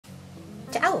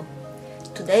Ciao!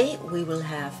 Today we will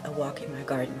have a walk in my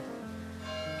garden.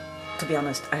 To be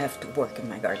honest, I have to work in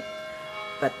my garden.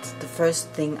 But the first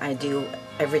thing I do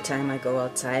every time I go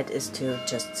outside is to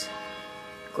just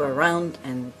go around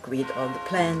and greet all the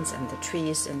plants and the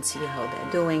trees and see how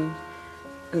they're doing.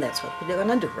 And that's what we're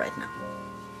gonna do right now.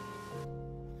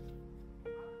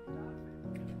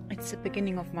 It's the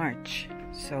beginning of March,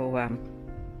 so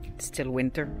it's still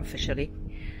winter officially.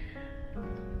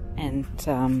 And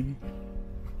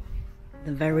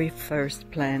the very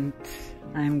first plant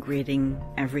I'm greeting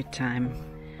every time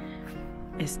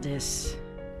is this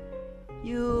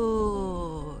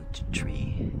huge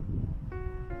tree,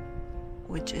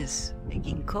 which is a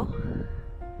ginkgo.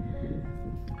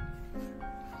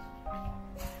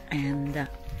 And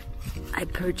I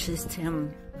purchased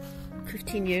him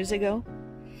 15 years ago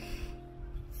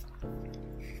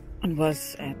and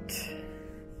was at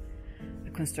a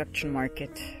construction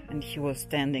market, and he was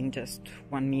standing just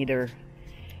 1 meter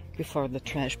before the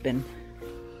trash bin,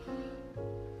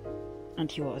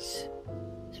 and he was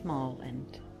small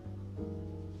and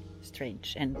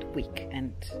strange and weak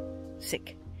and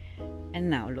sick. And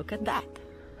now look at that.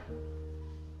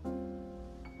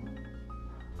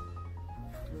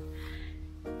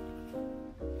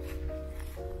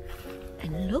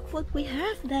 And look what we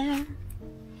have there.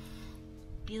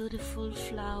 Beautiful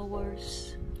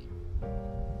flowers.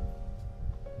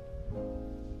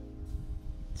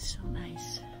 So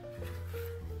nice.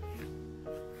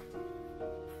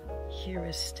 Here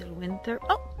is still winter.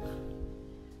 Oh!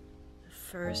 The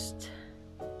first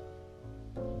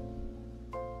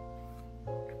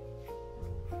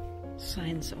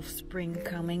signs of spring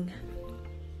coming.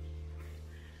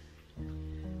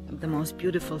 But the most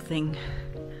beautiful thing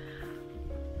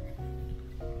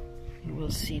you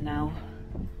will see now.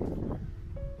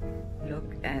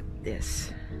 Look at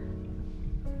this.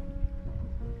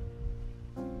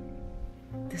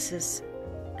 This is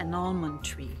an almond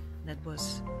tree that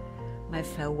was my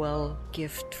farewell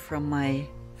gift from my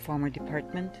former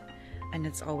department, and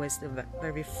it's always the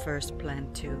very first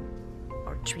plant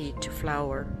or tree to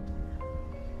flower,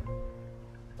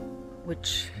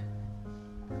 which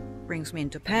brings me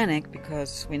into panic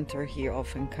because winter here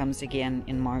often comes again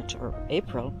in March or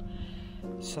April,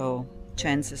 so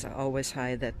chances are always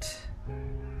high that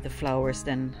the flowers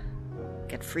then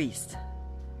get freezed.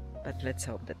 But let's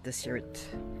hope that this year it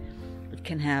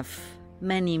can have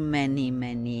many, many,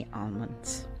 many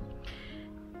almonds.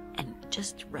 And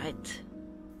just right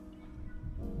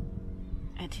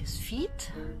at his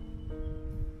feet,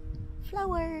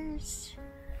 flowers.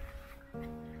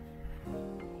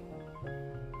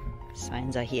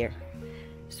 Signs are here.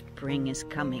 Spring is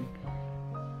coming.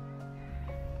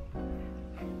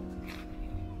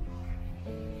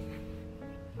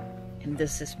 And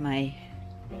this is my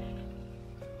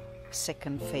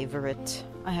second favorite.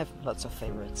 I have lots of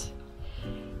favorites.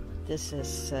 This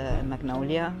is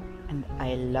magnolia, and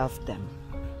I love them.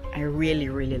 I really,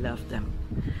 really love them.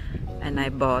 And I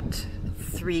bought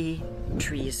 3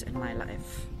 trees in my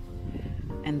life.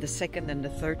 And the second and the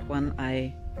third one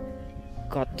I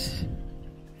got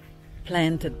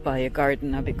planted by a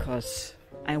gardener because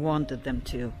I wanted them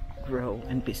to grow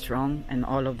and be strong, and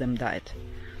all of them died.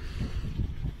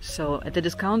 So at the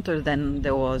discounter then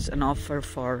there was an offer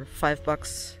for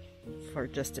 $5 for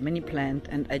just a mini plant,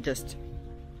 and I just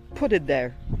put it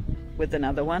there with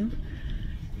another one,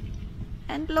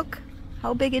 and look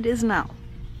how big it is now.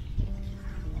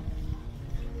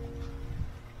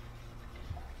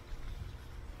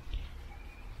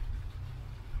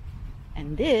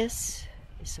 And this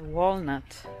is a walnut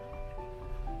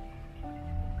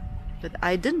that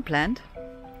I didn't plant,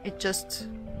 it just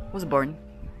was born.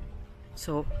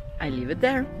 So I leave it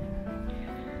there,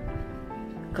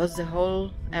 because the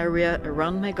whole area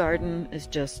around my garden is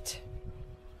just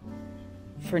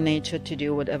for nature to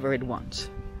do whatever it wants.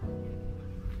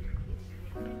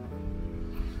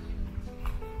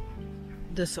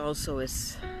 This also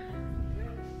is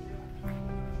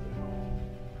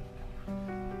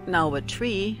now a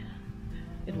tree.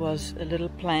 It was a little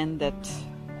plant that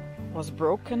was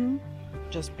broken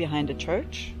just behind the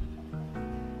church,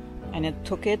 and it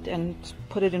took it and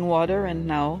put it in water, and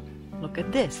now look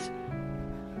at this.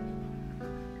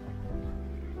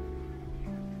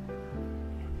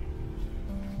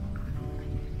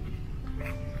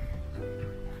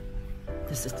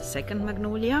 This is the second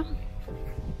magnolia.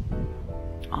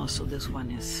 Also, this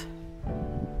one is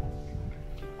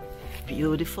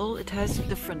beautiful. It has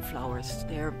different flowers.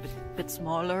 They're a bit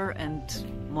smaller and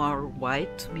more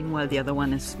white. Meanwhile, the other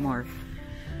one is more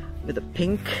with a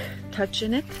pink touch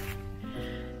in it.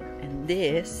 And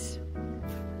this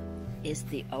is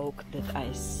the oak that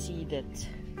I seeded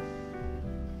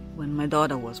when my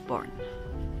daughter was born.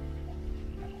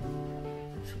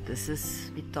 So this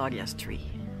is Victoria's tree.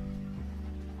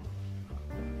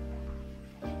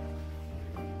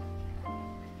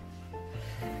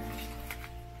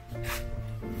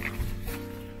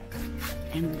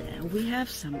 And we have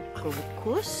some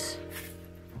crocus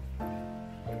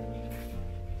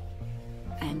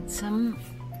and some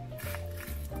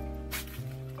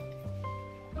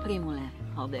primule,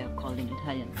 how they are called in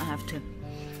Italian. I have to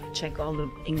check all the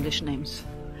English names.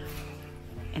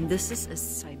 And this is a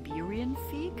Siberian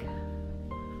fig.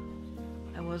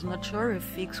 I was not sure if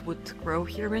figs would grow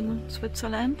here in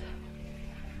Switzerland.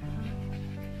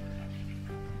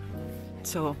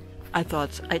 So I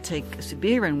thought I'd take a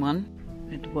Siberian one.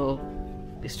 It will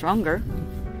be stronger.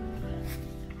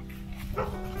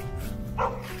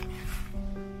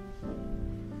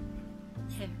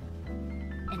 There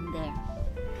and there.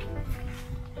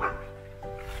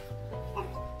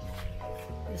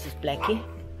 This is Blackie,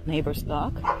 neighbor's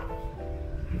dog.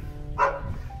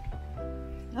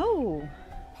 Oh,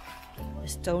 a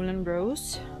stolen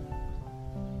rose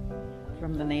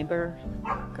from the neighbor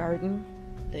garden.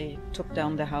 They took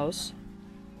down the house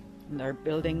and are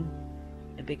building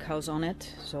a big house on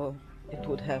it, so it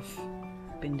would have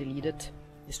been deleted,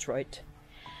 destroyed.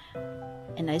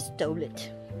 And I stole it.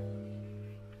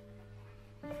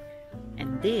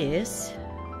 And this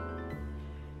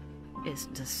is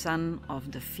the son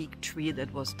of the fig tree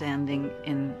that was standing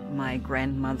in my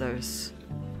grandmother's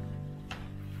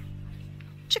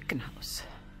chicken house.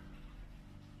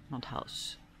 Not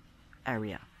house,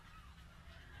 area.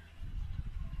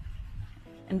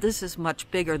 And this is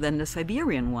much bigger than the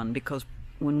Siberian one, because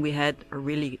when we had a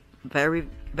really very,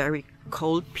 very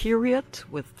cold period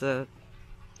with the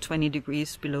 20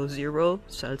 degrees below 0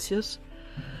 Celsius,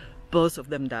 both of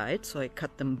them died, so I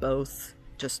cut them both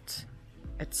just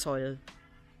at soil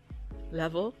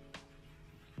level.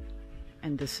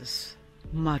 And this is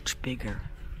much bigger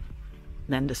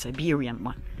than the Siberian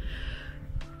one.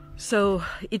 So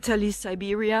Italy,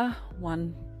 Siberia,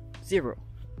 1-0.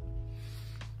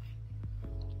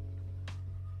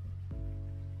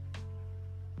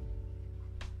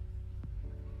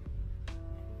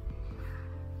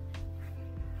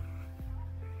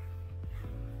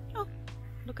 Oh,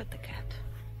 look at the cat.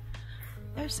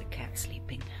 There's a cat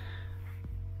sleeping.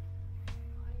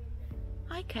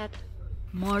 Hi, cat.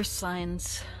 More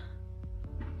signs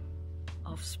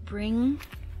of spring.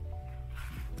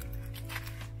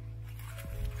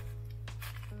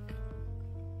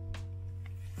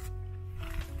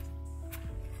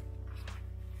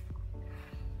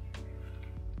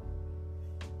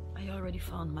 I already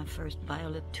found my first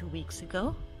violet 2 weeks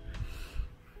ago.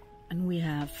 And we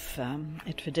have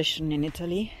a tradition in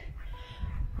Italy.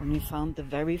 When we found the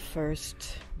very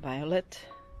first violet,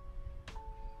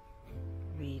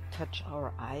 we touch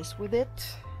our eyes with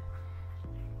it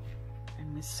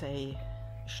and we say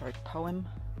a short poem.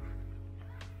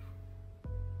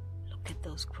 Look at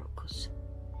those crocus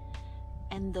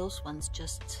and those ones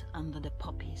just under the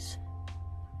poppies.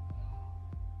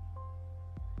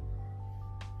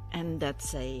 And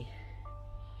that's a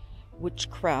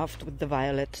witchcraft with the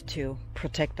violet to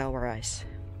protect our eyes.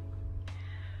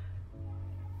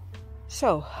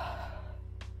 So,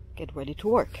 get ready to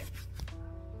work.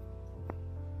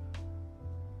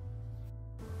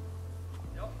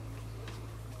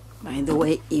 By the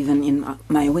way, even in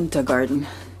my winter garden,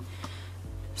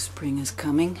 spring is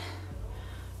coming.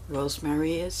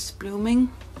 Rosemary is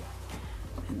blooming.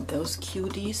 And those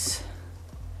cuties,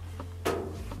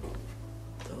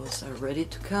 those are ready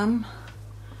to come.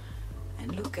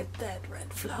 And look at that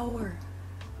red flower.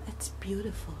 That's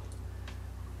beautiful.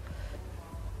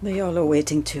 They all are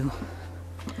waiting to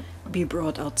be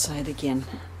brought outside again.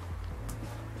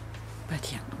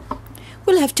 But yeah,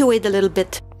 we'll have to wait a little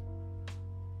bit.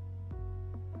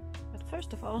 But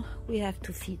first of all, we have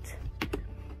to feed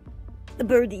the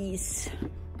birdies.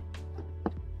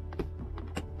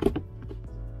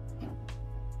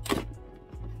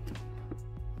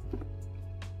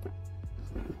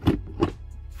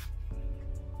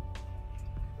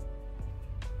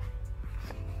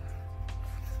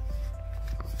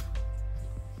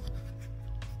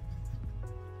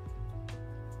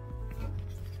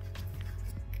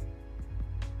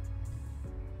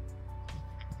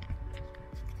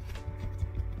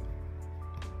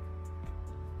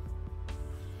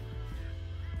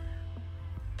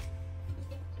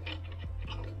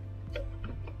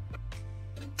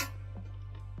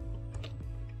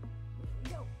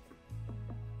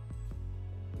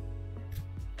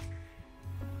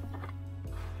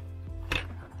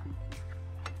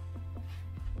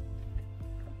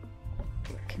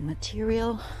 some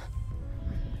material.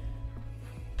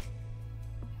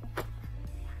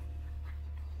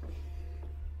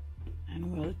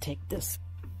 And we'll take this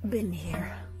bin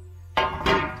here.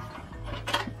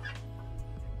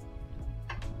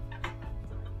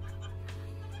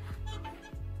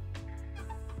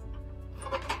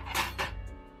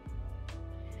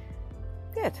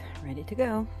 Good, ready to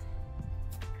go.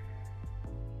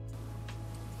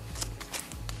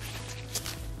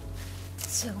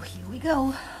 So here we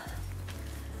go.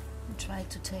 And try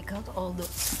to take out all the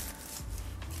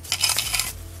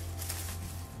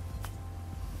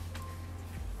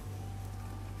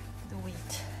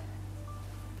wheat.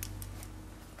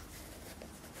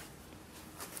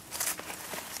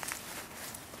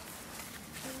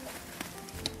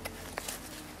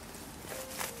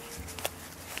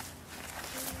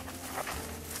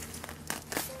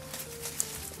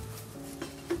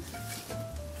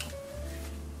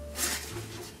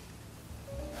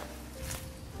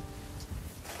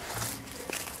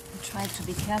 Try to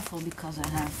be careful because I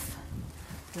have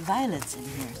the violets in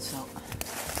here, so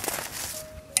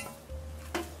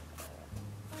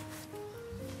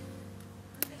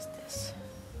there's this.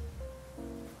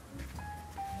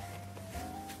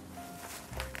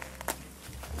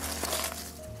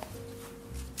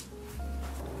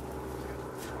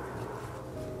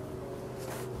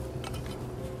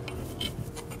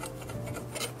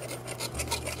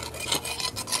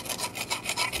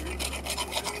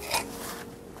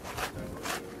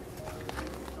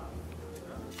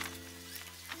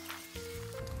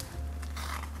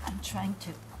 Trying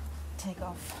to take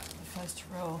off the first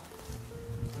row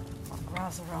of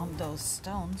grass around those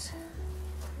stones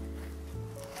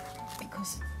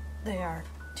because they are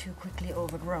too quickly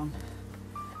overgrown.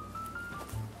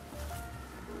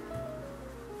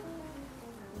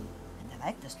 And I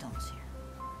like the stones here.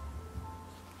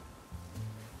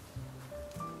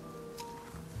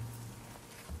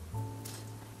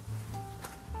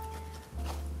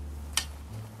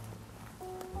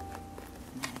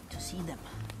 And I like to see them.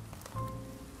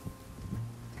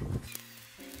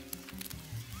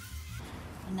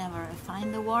 Whenever I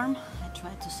find the worm, I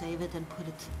try to save it and put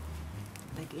it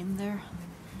back in there.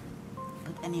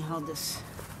 But anyhow,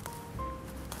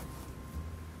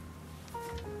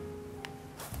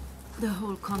 the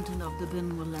whole content of the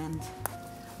bin will land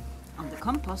on the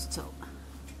compost, so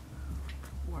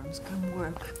worms can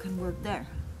work there.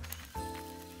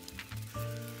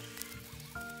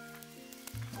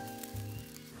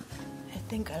 I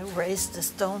think I'll raise the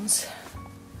stones.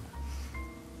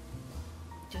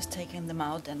 Just taking them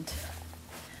out and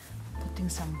putting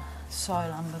some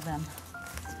soil under them.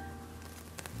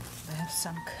 They have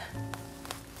sunk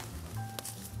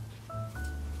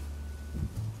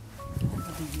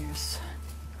over the years.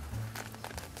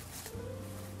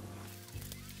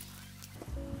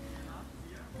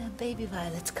 There are baby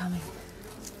violets coming.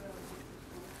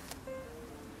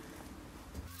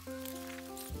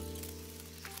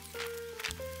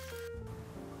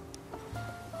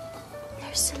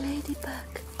 There's a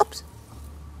ladybug. Oops!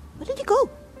 Where did you go?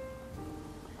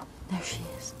 There she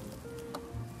is.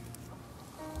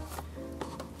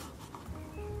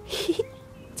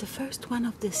 It's the first one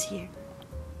of this year.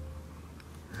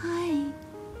 Hi.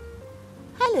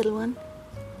 Hi, little one.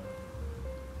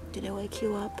 Did I wake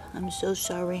you up? I'm so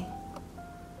sorry.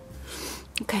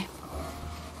 Okay.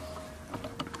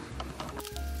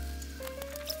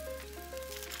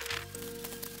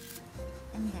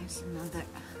 And there's another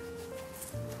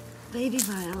baby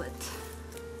violet.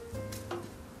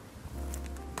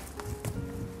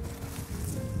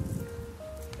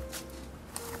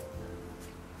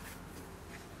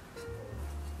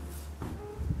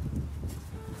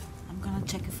 I'm gonna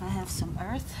check if I have some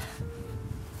earth.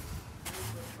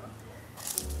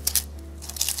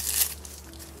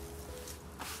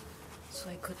 So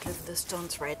I could lift the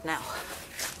stones right now.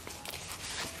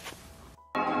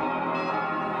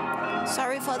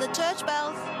 Sorry for the church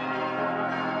bells.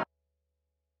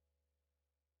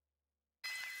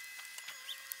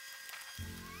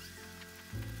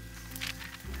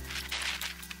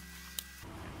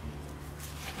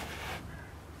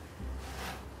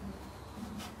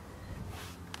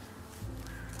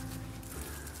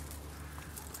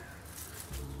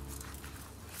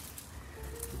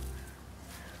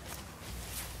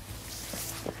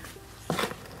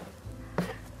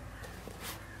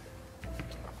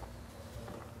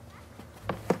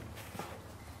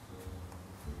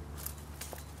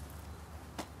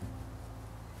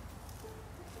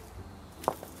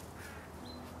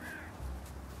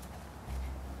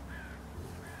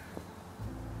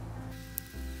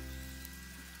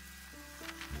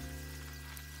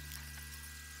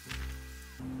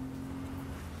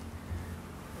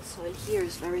 soil here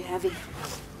is very heavy.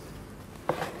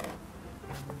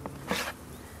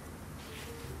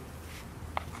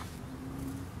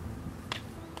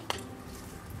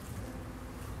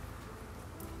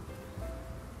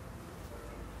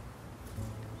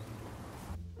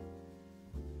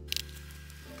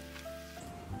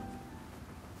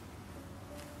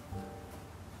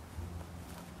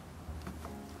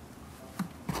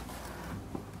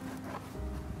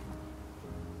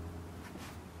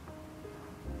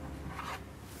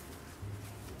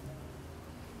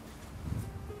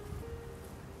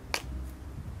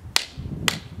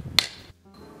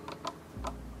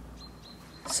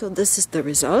 So this is the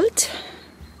result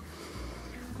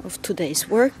of today's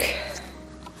work.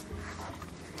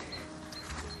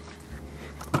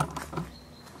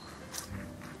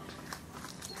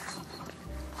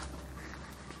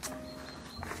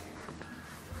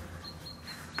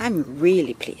 I'm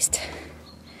really pleased,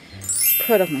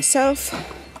 proud of myself,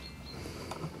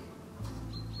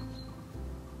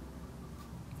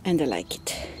 and I like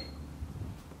it.